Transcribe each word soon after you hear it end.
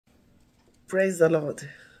Praise the Lord.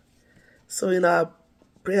 So in our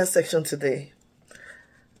prayer section today,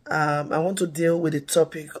 I want to deal with the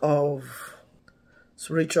topic of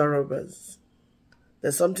spiritual robbers.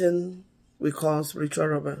 There's something we call spiritual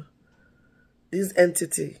robber. These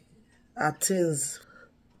entities are things,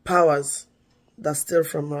 powers that steal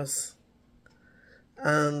from us.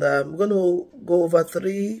 And I'm going to go over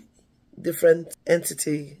 3 different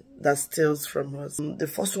entities that steals from us.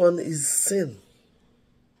 The first one is sin.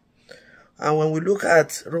 And when we look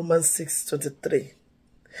at Romans 6:23,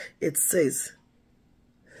 it says,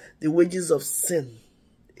 the wages of sin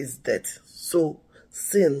is death. So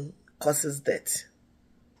sin causes death.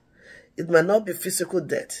 It might not be physical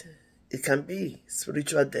death. It can be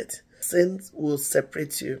spiritual death. Sin will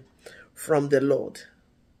separate you from the Lord,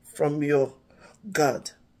 from your God.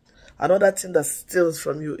 Another thing that steals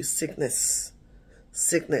from you is sickness.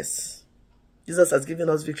 Sickness. Jesus has given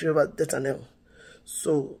us victory over death and hell.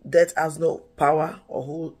 So death has no power or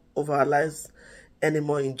hold over our lives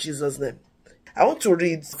anymore in Jesus' name. I want to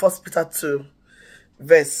read 1 Peter 2,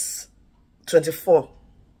 verse 24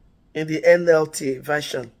 in the NLT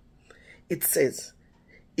version. It says,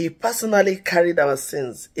 He personally carried our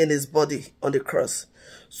sins in His body on the cross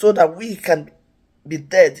so that we can be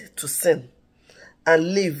dead to sin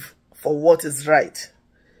and live for what is right.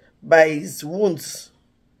 By His wounds,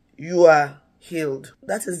 you are healed.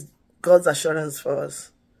 That is God's assurance for us,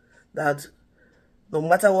 that no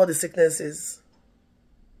matter what the sickness is,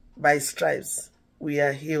 by His stripes, we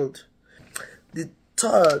are healed. The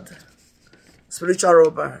third spiritual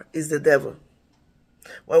robber is the devil.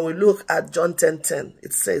 When we look at John 10:10,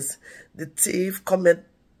 it says, the thief cometh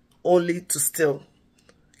only to steal,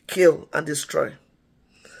 kill, and destroy.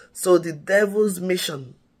 So the devil's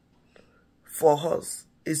mission for us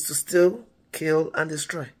is to steal, kill, and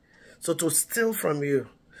destroy. So to steal from you,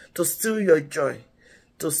 to steal your joy,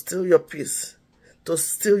 to steal your peace, to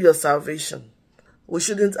steal your salvation. We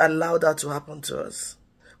shouldn't allow that to happen to us.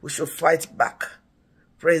 We should fight back.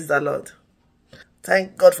 Praise the Lord.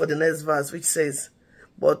 Thank God for the next verse, which says,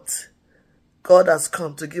 but God has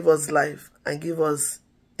come to give us life and give us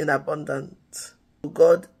in abundance.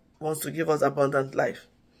 God wants to give us abundant life.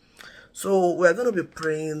 So we're going to be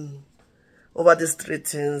praying over these 3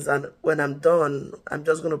 things, and when I'm done, I'm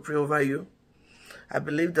just going to pray over you. I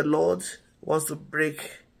believe the Lord wants to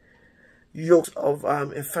break yokes of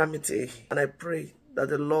infirmity, and I pray that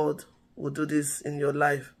the Lord will do this in your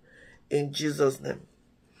life in Jesus' name.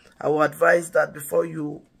 I will advise that before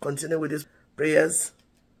you continue with these prayers,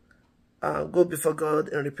 go before God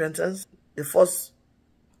in repentance. The first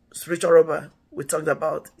spiritual robber we talked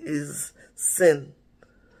about is sin.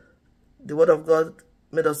 The word of God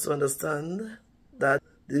made us to understand that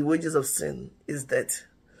the wages of sin is death.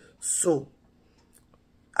 So,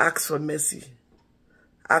 ask for mercy.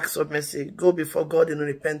 Ask for mercy. Go before God in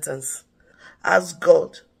repentance. Ask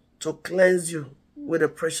God to cleanse you with the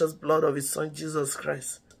precious blood of His Son, Jesus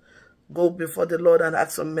Christ. Go before the Lord and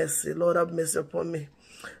ask for mercy. Lord, have mercy upon me.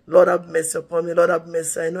 Lord, have mercy upon me. Lord, have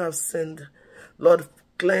mercy. I know I've sinned. Lord,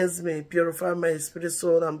 cleanse me. Purify my spirit,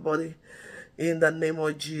 soul, and body. In the name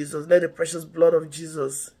of Jesus. Let the precious blood of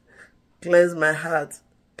Jesus cleanse my heart.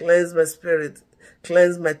 Cleanse my spirit.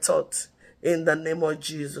 Cleanse my thoughts. In the name of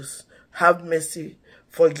Jesus. Have mercy.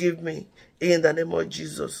 Forgive me. In the name of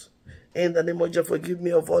Jesus. In the name of Jesus. Forgive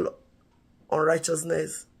me of all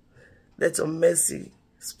unrighteousness. Let your mercy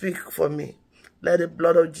speak for me. Let the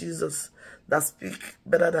blood of Jesus that speak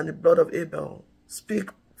better than the blood of Abel speak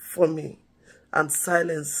for me and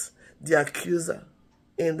silence the accuser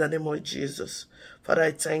in the name of Jesus. Father,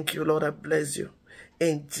 I thank you, Lord. I bless you.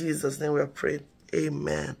 In Jesus' name we have prayed.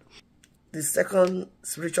 Amen. The second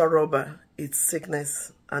spiritual robber is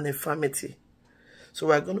sickness and infirmity. So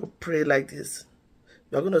we're going to pray like this.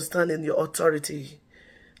 You're going to stand in your authority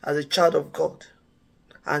as a child of God,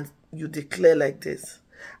 and you declare like this: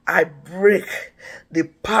 I break the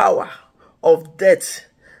power of death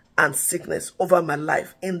and sickness over my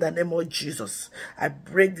life in the name of Jesus. I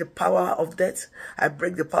break the power of death. I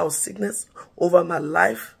break the power of sickness over my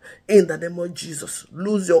life in the name of Jesus.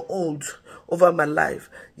 Lose your hold over my life.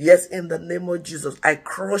 Yes, in the name of Jesus. I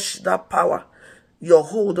crush that power, your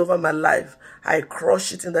hold over my life. I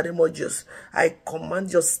crush it in the name of Jesus. I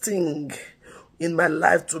command your sting in my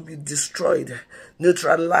life to be destroyed,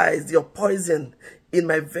 neutralized. Your poison in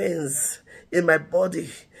my veins, in my body,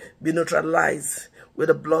 be neutralized with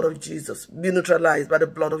the blood of Jesus. Be neutralized by the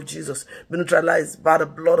blood of Jesus. Be neutralized by the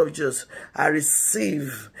blood of Jesus. I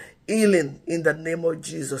receive healing in the name of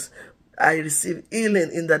Jesus. I receive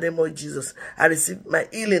healing in the name of Jesus. I receive my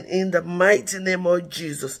healing in the mighty name of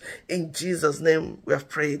Jesus. In Jesus' name we have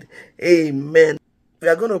prayed. Amen. We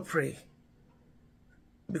are going to pray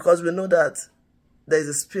Because we know that there is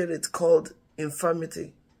a spirit called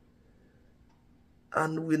infirmity.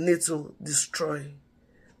 And we need to destroy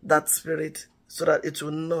that spirit so that it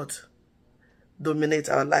will not dominate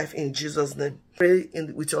our life in Jesus' name. Pray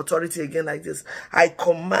with your authority again like this. I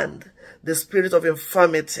command the spirit of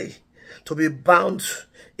infirmity to be bound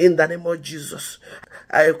in the name of Jesus.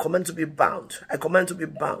 I command to be bound. I command to be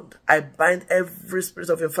bound. I bind every spirit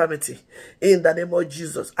of infirmity in the name of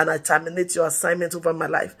Jesus. And I terminate your assignment over my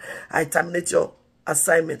life. I terminate your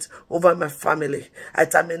assignment over my family. I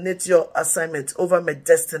terminate your assignment over my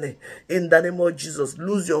destiny in the name of Jesus.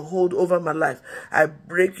 Lose your hold over my life. I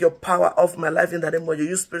break your power off my life in the name of Jesus.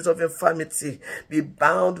 You spirit of infirmity, be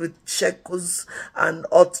bound with shackles and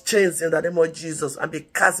hot chains in the name of Jesus, and be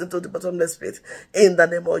cast into the bottomless pit in the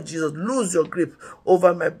name of Jesus. Lose your grip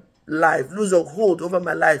over my life. Lose your hold over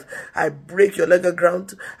my life. I break your legal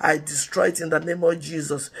ground. I destroy it in the name of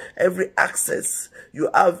Jesus. Every access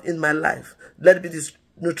you have in my life, let it be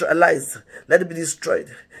neutralized. Let it be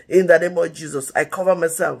destroyed. In the name of Jesus, I cover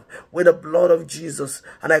myself with the blood of Jesus,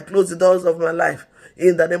 and I close the doors of my life.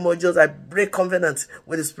 In the name of Jesus, I break covenant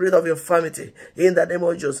with the spirit of infirmity. In the name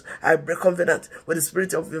of Jesus, I break covenant with the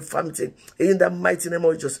spirit of infirmity. In the mighty name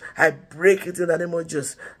of Jesus, I break it in the name of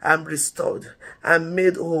Jesus. I'm restored. I'm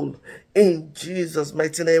made whole. In Jesus'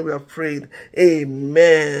 mighty name we have prayed.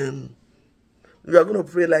 Amen. We are going to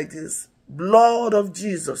pray like this. Blood of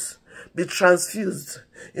Jesus, be transfused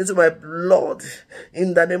into my blood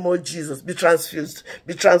in the name of Jesus. Be transfused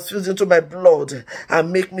into my blood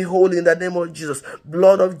and make me whole in the name of Jesus.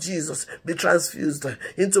 Blood of Jesus, be transfused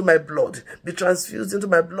into my blood. Be transfused into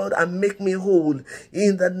my blood and make me whole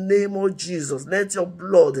in the name of Jesus. Let your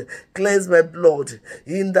blood cleanse my blood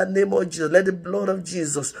in the name of Jesus. Let the blood of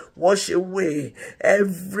Jesus wash away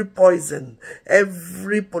every poison,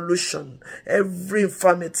 every pollution, every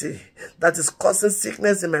infirmity that is causing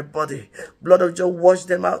sickness in my body. Blood of Jesus, wash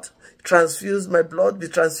them out. Transfuse my blood. Be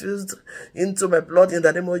transfused into my blood in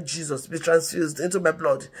the name of Jesus. Be transfused into my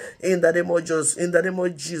blood in the name of Jesus. In the name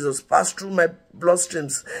of Jesus. Pass through my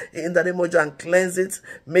bloodstreams in the name of Jesus and cleanse it.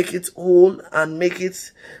 Make it whole and make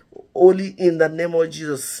it holy in the name of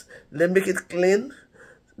Jesus. Let make it clean.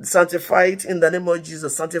 Sanctify it in the name of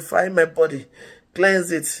Jesus. Sanctify my body.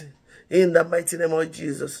 Cleanse it in the mighty name of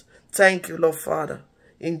Jesus. Thank you, Lord Father.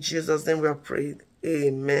 In Jesus' name we have prayed.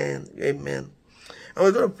 Amen. Amen. And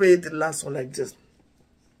we're going to pray the last one like this.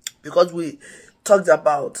 Because we talked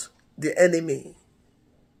about the enemy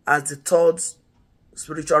as the third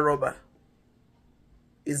spiritual robber.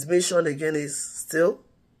 His mission again is steal,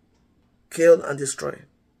 kill, and destroy.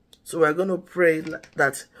 So we're going to pray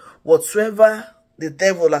that whatsoever the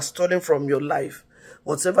devil has stolen from your life,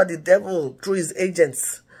 whatsoever the devil through his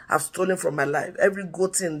agents have stolen from my life, every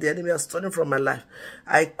good thing the enemy has stolen from my life,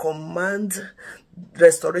 I command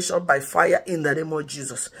restoration by fire in the name of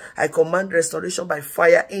Jesus. I command restoration by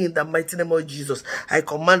fire in the mighty name of Jesus. I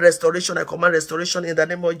command restoration. I command restoration in the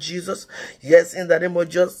name of Jesus. Yes, in the name of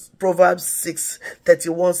Jesus. Proverbs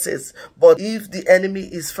 6:31 says, but if the enemy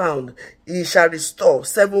is found, he shall restore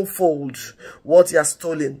sevenfold what he has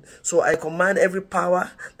stolen. So I command every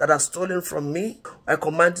power that has stolen from me, I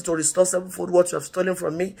command you to restore sevenfold what you have stolen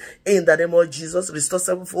from me in the name of Jesus. Restore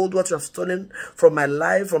sevenfold what you have stolen from my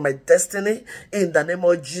life, from my destiny, in the name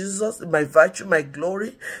of Jesus. My virtue, my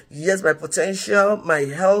glory, yes, my potential, my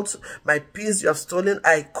health, my peace you have stolen.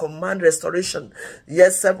 I command restoration.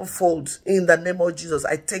 Yes, sevenfold in the name of Jesus.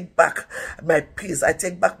 I take back my peace. I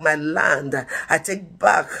take back my land. I take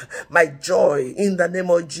back my joy in the name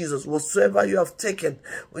of Jesus. Whatsoever you have taken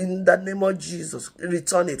in the name of Jesus,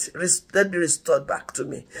 return it. Let it be restored back to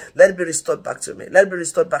me. Let it be restored back to me. Let it be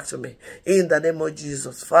restored back to me in the name of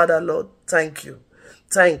Jesus. Father, Lord, thank you.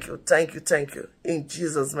 Thank you, thank you, thank you. In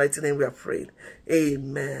Jesus' mighty name we have prayed.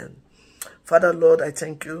 Amen. Father, Lord, I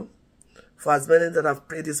thank you for as many that have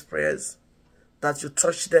prayed these prayers, that you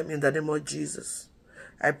touch them in the name of Jesus.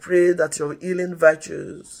 I pray that your healing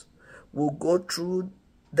virtues will go through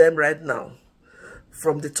them right now,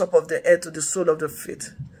 from the top of the head to the sole of the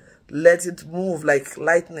feet. Let it move like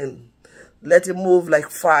lightning. Let it move like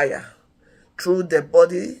fire through their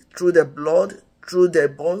body, through their blood, through their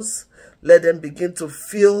bones. Let them begin to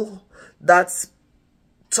feel that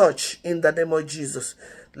touch in the name of Jesus.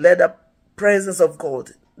 Let the presence of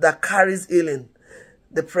God that carries healing,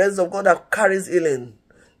 the presence of God that carries healing,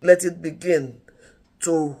 let it begin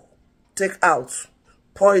to take out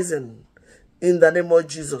poison in the name of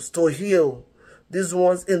Jesus, to heal these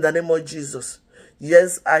ones in the name of Jesus.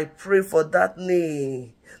 Yes, I pray for that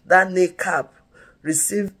kneecap.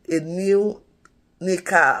 Receive a new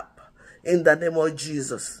kneecap in the name of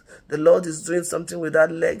Jesus. The Lord is doing something with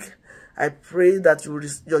that leg. I pray that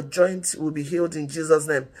your joints will be healed in Jesus'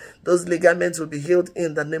 name. Those ligaments will be healed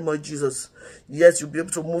in the name of Jesus. Yes, you'll be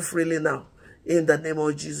able to move freely now. In the name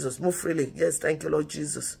of Jesus. Move freely. Yes, thank you, Lord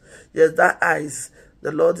Jesus. Yes, that eyes.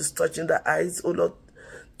 The Lord is touching the eyes. Oh, Lord,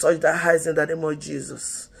 touch the eyes in the name of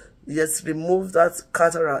Jesus. Yes, remove that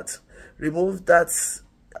cataract. Remove that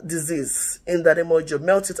disease in the name of Jesus.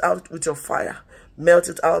 Melt it out with your fire. Melt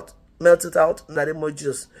it out. Melt it out in the name of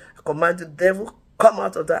Jesus. I command the devil, come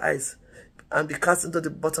out of the eyes and be cast into the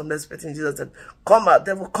bottomless pit in Jesus' name. Come out,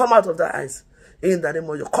 devil, come out of the eyes in the name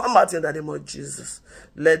of Jesus. Come out in the name of Jesus.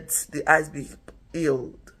 Let the eyes be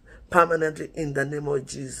healed permanently in the name of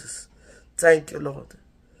Jesus. Thank you, Lord.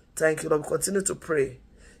 Thank you, Lord. Continue to pray.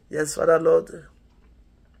 Yes, Father, Lord.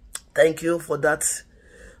 Thank you for that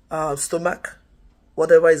stomach.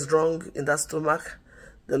 Whatever is wrong in that stomach,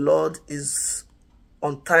 the Lord is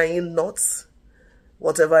untying knots.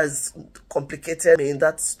 Whatever is complicated in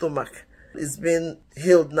that stomach is being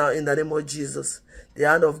healed now in the name of Jesus. The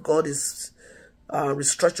hand of God is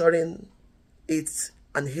restructuring it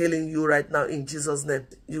and healing you right now in Jesus' name.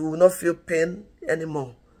 You will not feel pain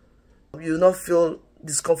anymore. You will not feel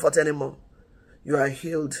discomfort anymore. You are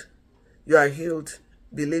healed. You are healed.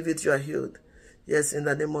 Believe it, you are healed. Yes, in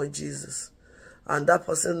the name of Jesus. And that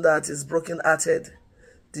person that is broken-hearted,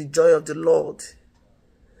 the joy of the Lord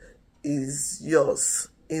is yours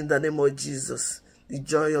in the name of Jesus. The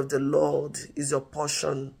joy of the Lord is your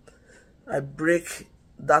portion. I break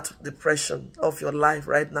that depression of your life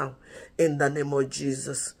right now in the name of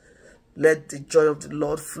Jesus. Let the joy of the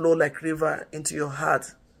Lord flow like river into your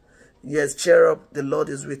heart. Yes, cheer up. The Lord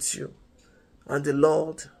is with you. And the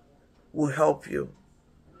Lord will help you.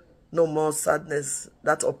 No more sadness.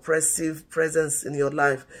 That oppressive presence in your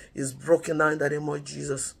life is broken now in the name of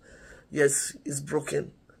Jesus. Yes, it's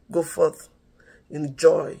broken. Go forth in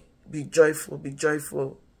joy. Be joyful. Be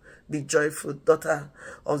joyful. Be joyful. Daughter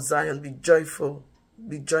of Zion, be joyful.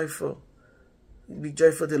 Be joyful. Be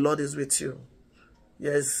joyful. The Lord is with you.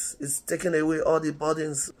 Yes, it's taking away all the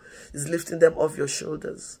burdens. It's lifting them off your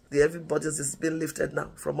shoulders. The heavy burdens is being lifted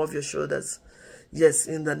now from off your shoulders. Yes,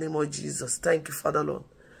 in the name of Jesus. Thank you, Father, Lord.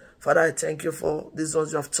 Father, I thank you for these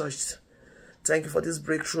ones you have touched. Thank you for this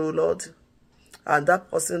breakthrough, Lord. And that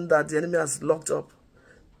person that the enemy has locked up,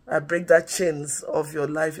 I break that chains of your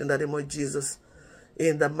life in the name of Jesus.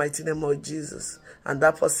 In the mighty name of Jesus. And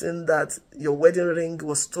that person that your wedding ring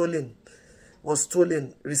was stolen,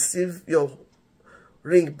 receive your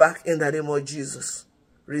ring back in the name of Jesus.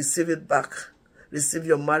 Receive it back. Receive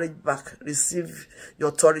your marriage back. Receive your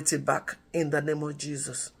authority back in the name of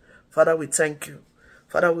Jesus. Father, we thank you.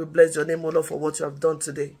 Father, we bless your name, O Lord, for what you have done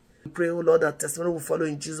today. We pray, O Lord, that testimony will follow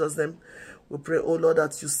in Jesus' name. We pray, O Lord,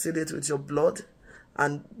 that you seal it with your blood.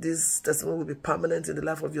 And this testimony will be permanent in the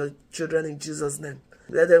life of your children in Jesus' name.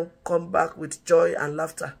 Let them come back with joy and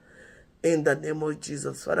laughter in the name of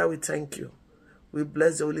Jesus. Father, we thank you. We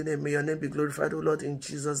bless your holy name. May your name be glorified, O Lord, in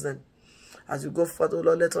Jesus' name. As we go forth, O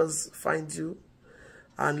Lord, let us find you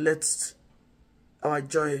and let our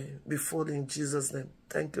joy be full in Jesus' name.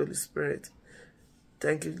 Thank you, Holy Spirit.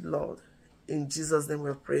 Thank you, Lord. In Jesus' name we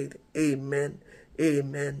have prayed. Amen.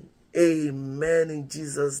 Amen. Amen. In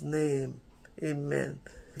Jesus' name. Amen.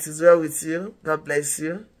 It is well with you. God bless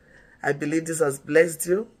you. I believe this has blessed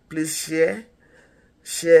you. Please share.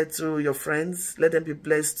 Share to your friends. Let them be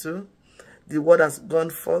blessed too. The word has gone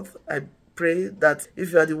forth. I pray that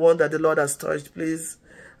if you are the one that the Lord has touched, please,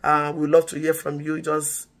 we'd love to hear from you.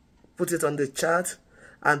 Just put it on the chat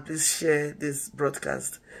and please share this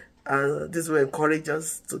broadcast. And this will encourage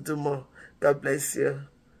us to do more. God bless you.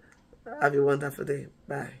 Have a wonderful day.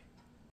 Bye.